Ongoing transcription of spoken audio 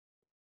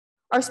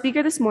Our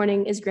speaker this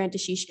morning is Grant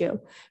Deshishku.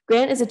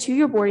 Grant is a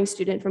two-year boarding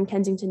student from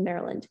Kensington,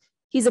 Maryland.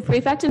 He's a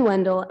prefect in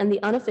Wendell and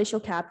the unofficial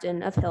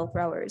captain of Hill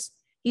Throwers.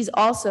 He's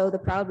also the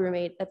proud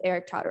roommate of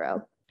Eric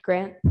Totaro.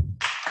 Grant.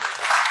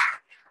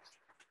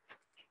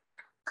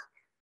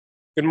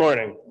 Good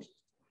morning.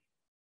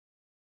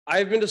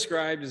 I've been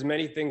described as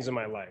many things in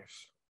my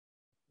life,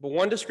 but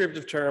one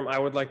descriptive term I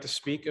would like to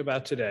speak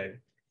about today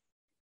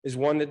is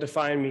one that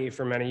defined me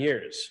for many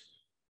years: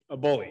 a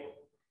bully.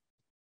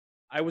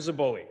 I was a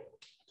bully,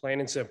 plain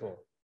and simple.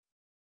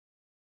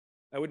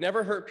 I would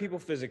never hurt people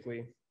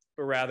physically,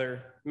 but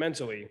rather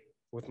mentally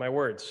with my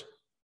words.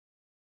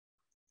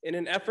 In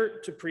an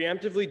effort to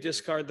preemptively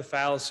discard the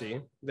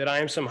fallacy that I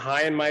am some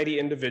high and mighty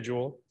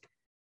individual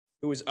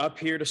who is up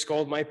here to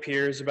scold my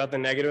peers about the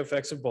negative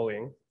effects of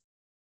bullying,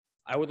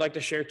 I would like to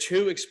share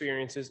two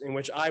experiences in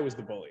which I was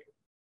the bully.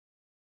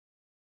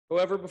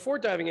 However, before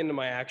diving into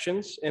my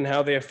actions and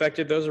how they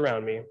affected those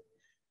around me,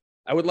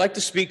 I would like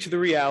to speak to the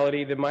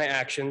reality that my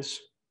actions,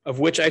 of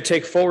which I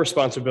take full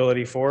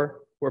responsibility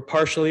for, were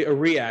partially a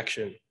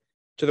reaction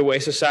to the way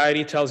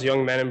society tells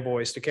young men and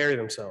boys to carry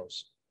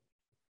themselves.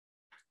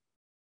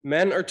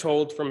 Men are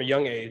told from a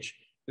young age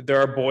that there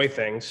are boy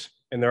things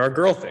and there are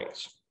girl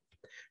things.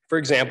 For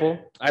example,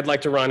 I'd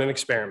like to run an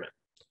experiment.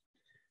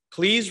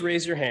 Please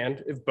raise your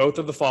hand if both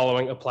of the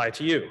following apply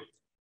to you.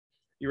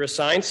 Your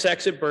assigned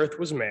sex at birth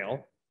was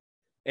male,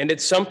 and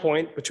at some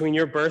point between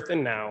your birth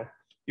and now,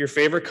 your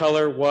favorite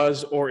color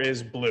was or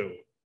is blue.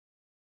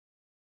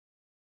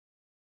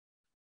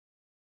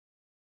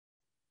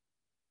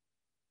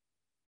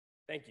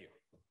 Thank you.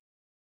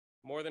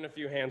 More than a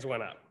few hands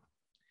went up.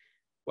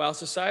 While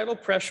societal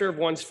pressure of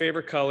one's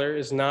favorite color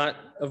is not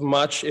of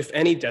much, if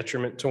any,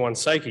 detriment to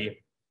one's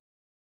psyche,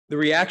 the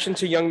reaction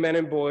to young men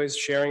and boys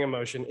sharing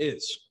emotion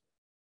is.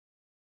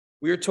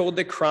 We are told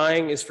that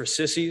crying is for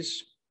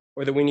sissies,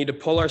 or that we need to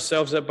pull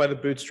ourselves up by the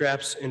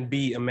bootstraps and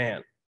be a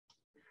man.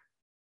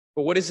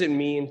 But what does it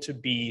mean to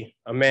be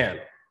a man?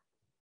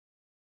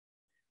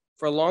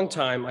 For a long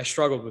time, I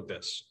struggled with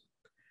this.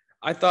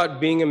 I thought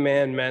being a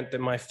man meant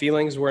that my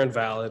feelings were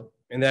invalid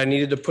and that I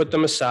needed to put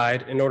them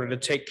aside in order to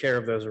take care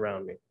of those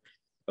around me,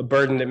 a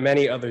burden that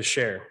many others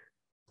share.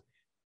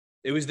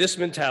 It was this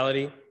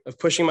mentality of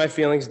pushing my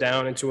feelings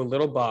down into a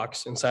little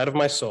box inside of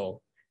my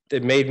soul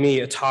that made me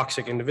a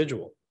toxic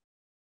individual.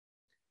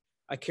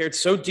 I cared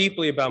so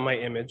deeply about my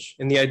image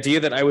and the idea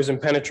that I was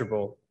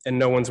impenetrable and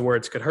no one's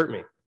words could hurt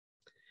me.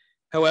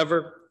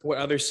 However, what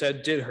others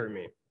said did hurt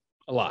me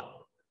a lot.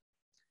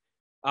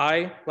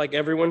 I, like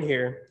everyone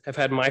here, have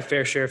had my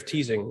fair share of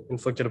teasing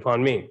inflicted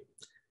upon me.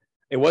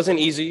 It wasn't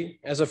easy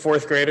as a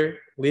fourth grader,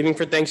 leaving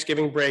for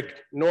Thanksgiving break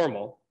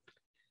normal,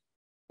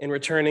 and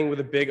returning with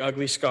a big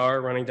ugly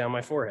scar running down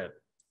my forehead,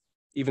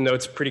 even though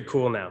it's pretty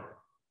cool now.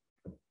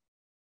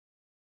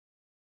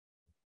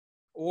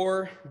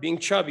 Or being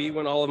chubby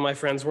when all of my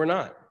friends were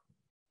not.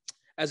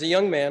 As a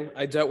young man,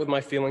 I dealt with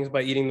my feelings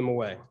by eating them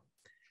away,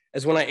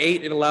 as when I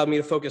ate, it allowed me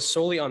to focus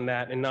solely on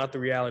that and not the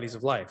realities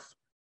of life.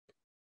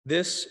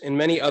 This and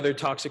many other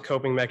toxic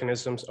coping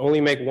mechanisms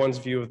only make one's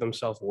view of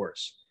themselves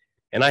worse,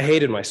 and I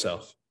hated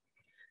myself.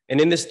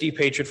 And in this deep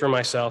hatred for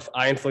myself,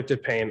 I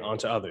inflicted pain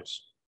onto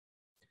others.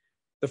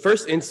 The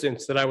first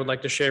instance that I would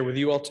like to share with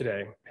you all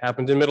today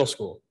happened in middle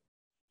school.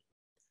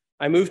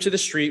 I moved to the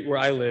street where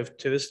I live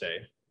to this day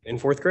in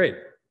fourth grade.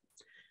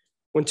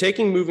 When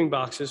taking moving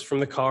boxes from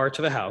the car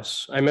to the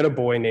house, I met a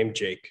boy named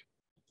Jake.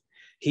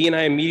 He and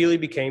I immediately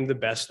became the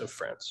best of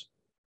friends.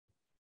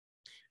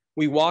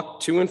 We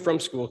walked to and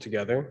from school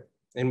together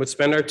and would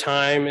spend our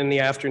time in the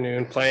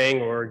afternoon playing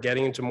or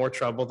getting into more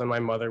trouble than my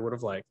mother would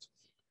have liked.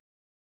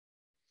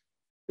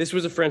 This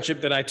was a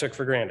friendship that I took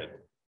for granted.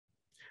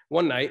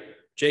 One night,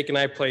 Jake and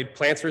I played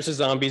Plants vs.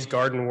 Zombies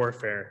Garden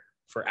Warfare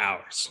for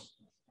hours.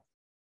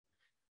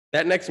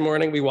 That next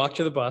morning, we walked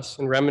to the bus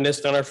and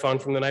reminisced on our fun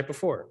from the night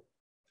before.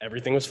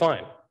 Everything was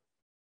fine.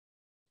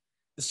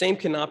 The same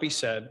cannot be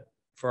said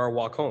for our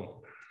walk home.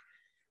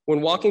 When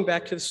walking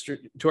back to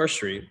our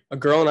street, a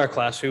girl in our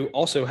class who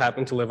also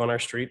happened to live on our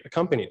street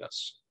accompanied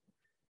us.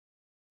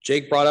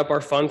 Jake brought up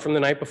our fun from the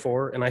night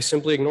before, and I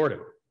simply ignored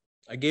him.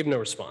 I gave no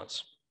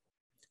response.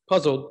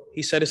 Puzzled,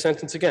 he said his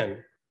sentence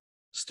again.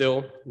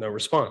 Still no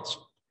response.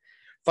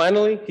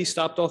 Finally, he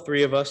stopped all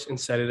three of us and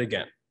said it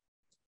again.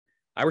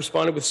 I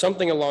responded with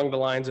something along the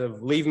lines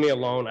of, "Leave me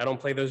alone, I don't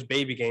play those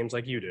baby games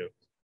like you do,"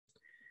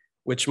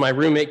 which my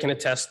roommate can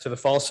attest to the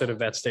falsehood of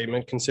that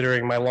statement,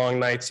 considering my long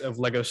nights of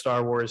Lego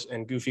Star Wars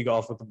and goofy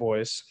golf with the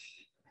boys.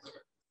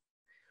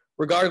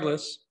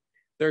 Regardless,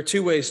 there are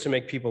two ways to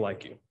make people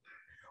like you.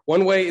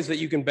 One way is that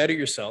you can better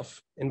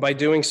yourself, and by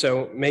doing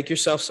so, make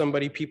yourself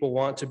somebody people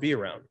want to be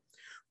around.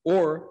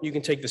 Or you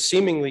can take the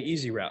seemingly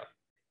easy route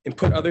and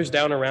put others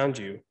down around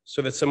you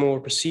so that someone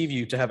will perceive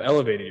you to have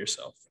elevated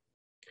yourself.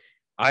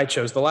 I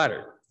chose the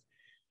latter.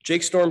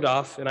 Jake stormed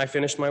off, and I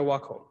finished my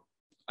walk home.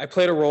 I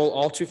played a role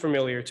all too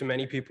familiar to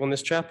many people in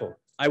this chapel.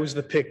 I was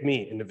the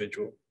pick-me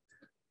individual.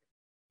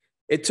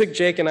 It took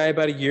Jake and I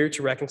about a year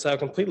to reconcile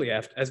completely,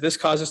 as this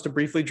caused us to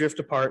briefly drift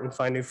apart and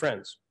find new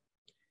friends.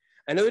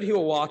 I know that he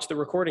will watch the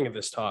recording of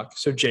this talk,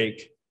 so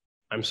Jake,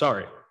 I'm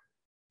sorry.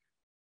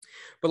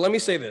 But let me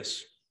say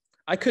this.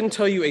 I couldn't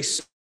tell you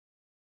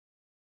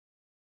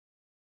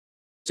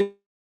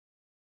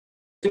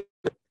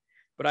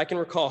but I can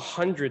recall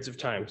hundreds of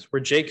times where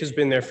Jake has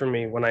been there for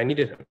me when I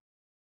needed him.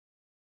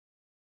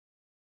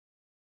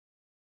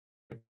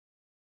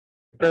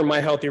 Honor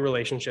my healthy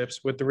relationships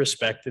with the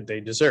respect that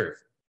they deserve,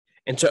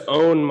 and to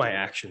own my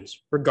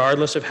actions,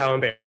 regardless of how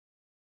embarrassing.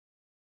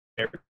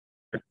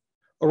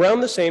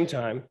 Around the same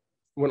time,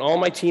 when all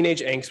my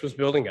teenage angst was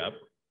building up,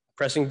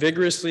 pressing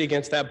vigorously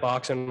against that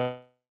box in my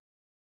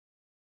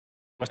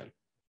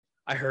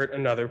I hurt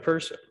another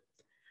person,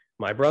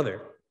 my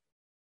brother.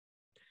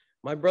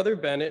 My brother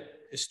Bennett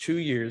is 2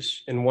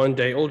 years and 1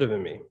 day older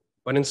than me,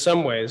 but in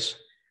some ways,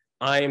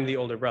 I am the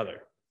older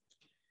brother.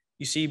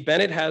 You see,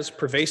 Bennett has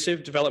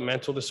pervasive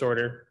developmental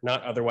disorder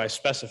not otherwise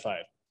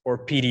specified, or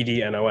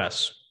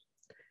PDD-NOS.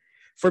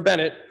 For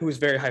Bennett, who is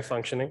very high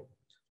functioning,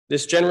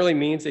 this generally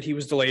means that he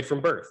was delayed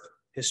from birth.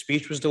 His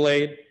speech was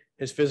delayed,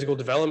 his physical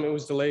development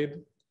was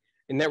delayed,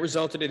 and that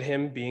resulted in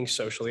him being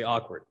socially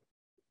awkward.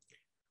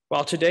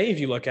 While today, if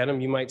you look at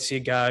him, you might see a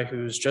guy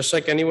who's just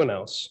like anyone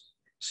else,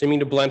 seeming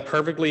to blend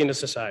perfectly into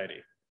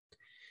society.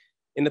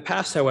 In the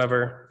past,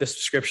 however, this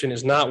description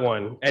is not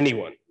one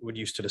anyone would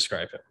use to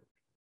describe him.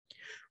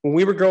 When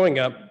we were growing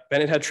up,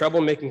 Bennett had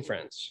trouble making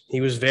friends.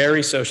 He was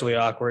very socially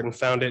awkward and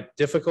found it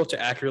difficult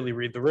to accurately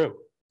read the room.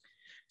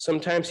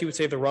 Sometimes he would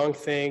say the wrong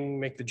thing,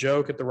 make the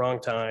joke at the wrong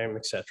time,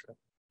 etc.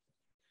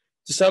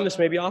 To some, this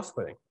may be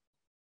off-putting.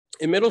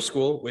 In middle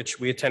school, which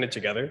we attended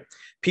together,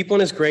 people in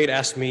his grade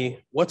asked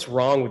me, "What's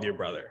wrong with your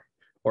brother?"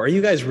 Or, "Are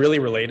you guys really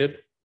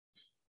related?"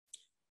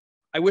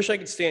 I wish I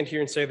could stand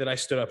here and say that I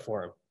stood up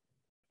for him,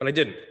 but I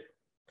didn't.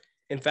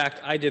 In fact,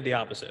 I did the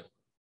opposite.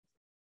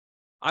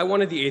 I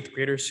wanted the 8th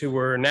graders, who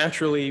were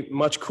naturally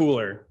much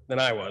cooler than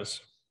I was,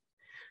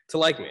 to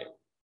like me.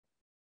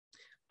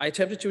 I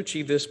attempted to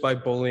achieve this by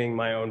bullying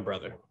my own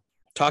brother,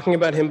 talking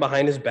about him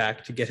behind his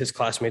back to get his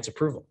classmates'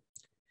 approval.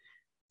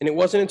 And it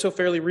wasn't until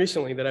fairly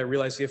recently that I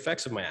realized the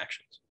effects of my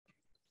actions.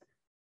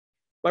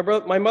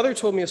 My mother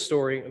told me a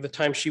story of the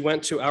time she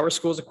went to our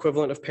school's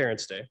equivalent of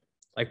Parents' Day,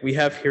 like we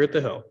have here at the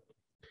Hill.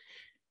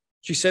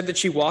 She said that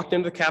she walked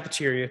into the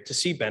cafeteria to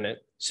see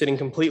Bennett sitting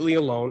completely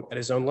alone at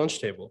his own lunch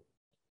table.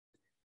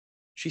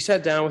 She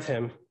sat down with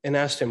him and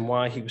asked him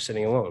why he was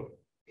sitting alone.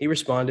 He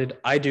responded,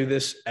 "I do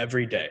this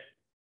every day."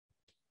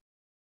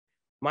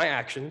 My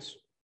actions,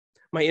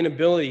 my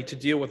inability to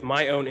deal with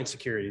my own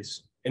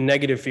insecurities and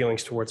negative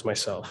feelings towards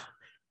myself,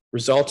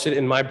 resulted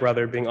in my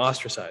brother being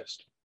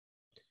ostracized.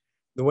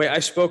 The way I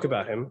spoke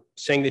about him,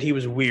 saying that he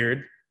was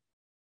weird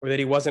or that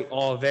he wasn't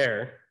all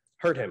there,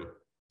 hurt him.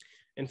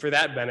 And for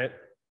that, Bennett,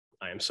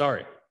 I am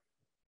sorry.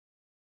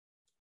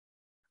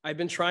 I've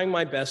been trying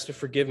my best to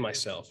forgive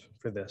myself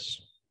for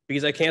this,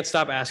 because I can't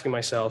stop asking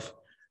myself,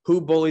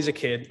 who bullies a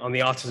kid on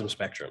the autism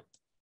spectrum?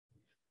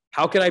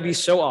 How could I be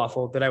so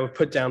awful that I would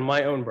put down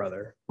my own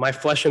brother, my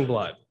flesh and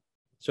blood,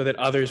 so that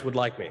others would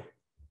like me?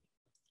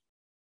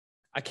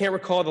 I can't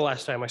recall the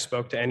last time I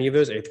spoke to any of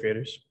those 8th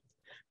graders,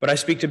 but I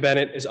speak to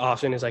Bennett as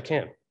often as I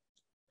can.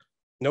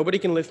 Nobody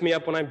can lift me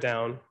up when I'm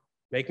down,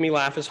 make me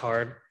laugh as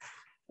hard,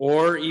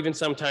 or even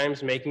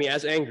sometimes make me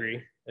as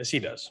angry as he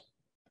does.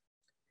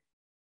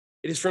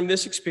 It is from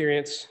this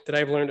experience that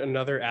I've learned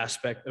another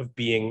aspect of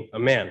being a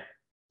man,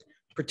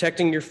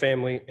 protecting your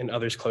family and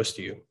others close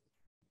to you.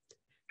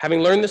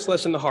 Having learned this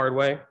lesson the hard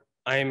way,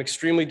 I am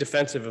extremely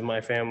defensive of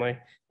my family,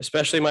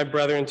 especially my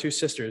brother and 2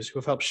 sisters who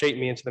have helped shape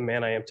me into the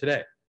man I am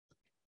today.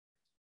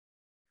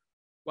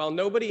 While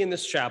nobody in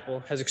this chapel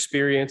has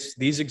experienced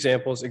these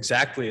examples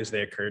exactly as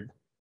they occurred,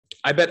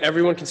 I bet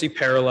everyone can see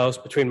parallels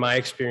between my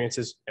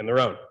experiences and their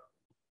own.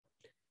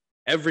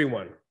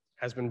 Everyone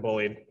has been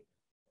bullied,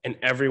 and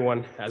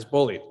everyone has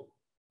bullied.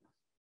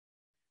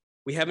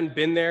 We haven't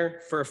been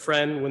there for a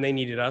friend when they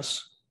needed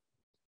us.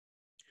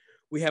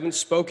 We haven't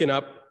spoken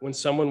up when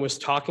someone was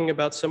talking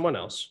about someone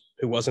else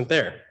who wasn't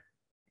there.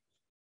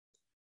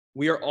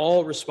 We are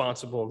all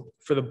responsible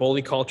for the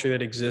bully culture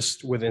that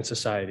exists within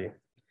society,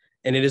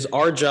 and it is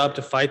our job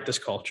to fight this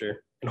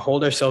culture and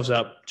hold ourselves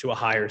up to a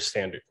higher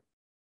standard.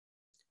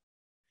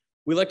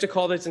 We like to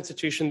call this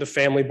institution the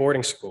family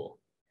boarding school,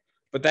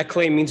 but that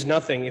claim means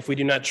nothing if we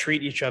do not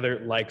treat each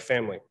other like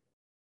family.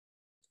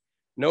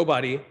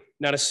 Nobody,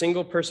 not a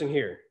single person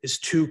here, is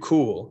too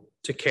cool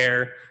to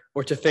care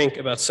or to think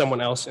about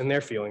someone else and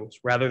their feelings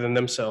rather than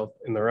themselves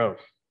and their own.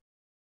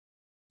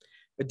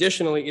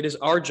 Additionally, it is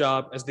our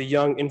job as the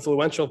young,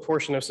 influential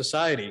portion of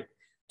society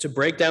to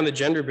break down the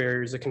gender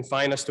barriers that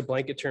confine us to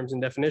blanket terms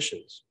and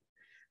definitions.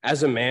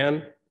 As a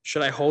man,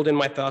 should I hold in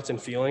my thoughts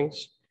and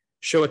feelings,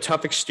 show a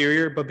tough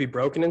exterior but be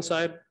broken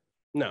inside?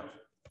 No.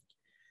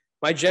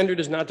 My gender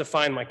does not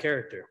define my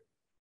character.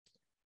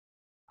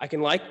 I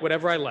can like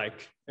whatever I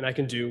like, and I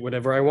can do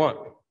whatever I want.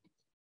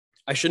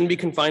 I shouldn't be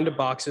confined to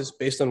boxes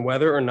based on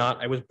whether or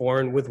not I was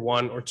born with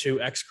 1 or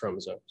 2 X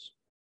chromosomes.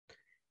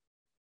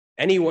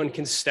 Anyone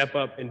can step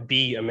up and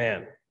be a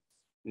man,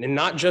 and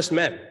not just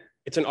men.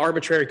 It's an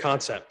arbitrary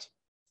concept.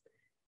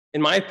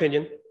 In my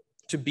opinion,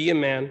 to be a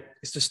man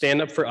is to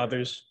stand up for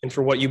others and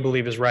for what you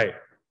believe is right.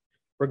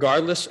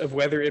 regardless of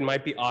whether it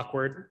might be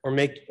awkward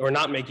or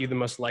not make you the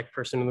most liked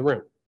person in the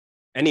room.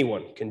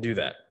 Anyone can do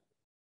that.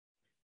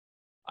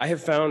 I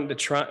have found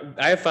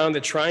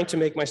that trying to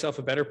make myself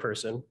a better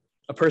person,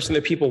 a person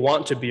that people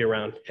want to be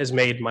around, has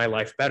made my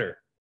life better.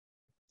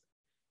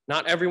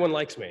 Not everyone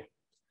likes me.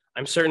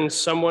 I'm certain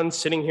someone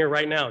sitting here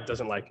right now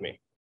doesn't like me,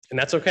 and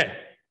that's okay.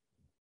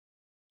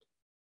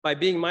 By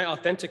being my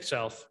authentic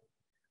self,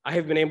 I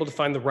have been able to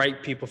find the right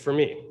people for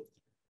me.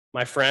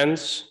 My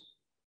friends,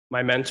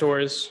 my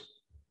mentors,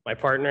 my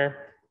partner.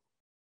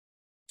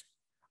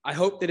 I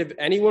hope that if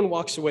anyone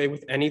walks away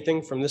with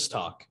anything from this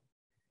talk,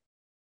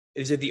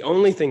 is that the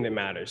only thing that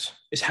matters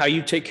is how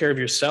you take care of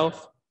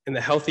yourself and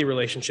the healthy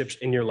relationships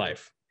in your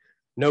life.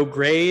 No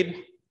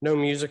grade, no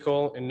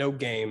musical, and no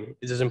game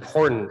is as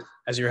important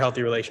as your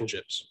healthy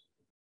relationships.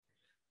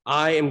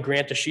 I am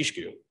Grant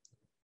Deshishku.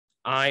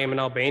 I am an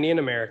Albanian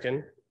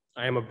American.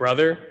 I am a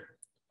brother,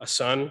 a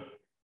son,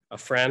 a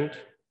friend.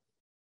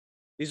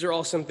 These are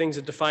all some things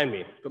that define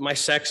me, but my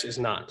sex is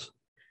not.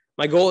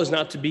 My goal is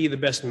not to be the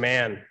best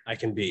man I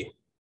can be.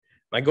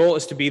 My goal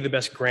is to be the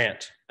best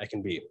Grant I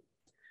can be.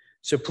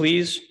 So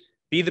please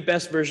be the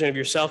best version of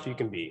yourself you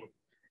can be,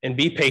 and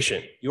be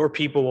patient. Your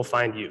people will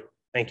find you.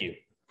 Thank you.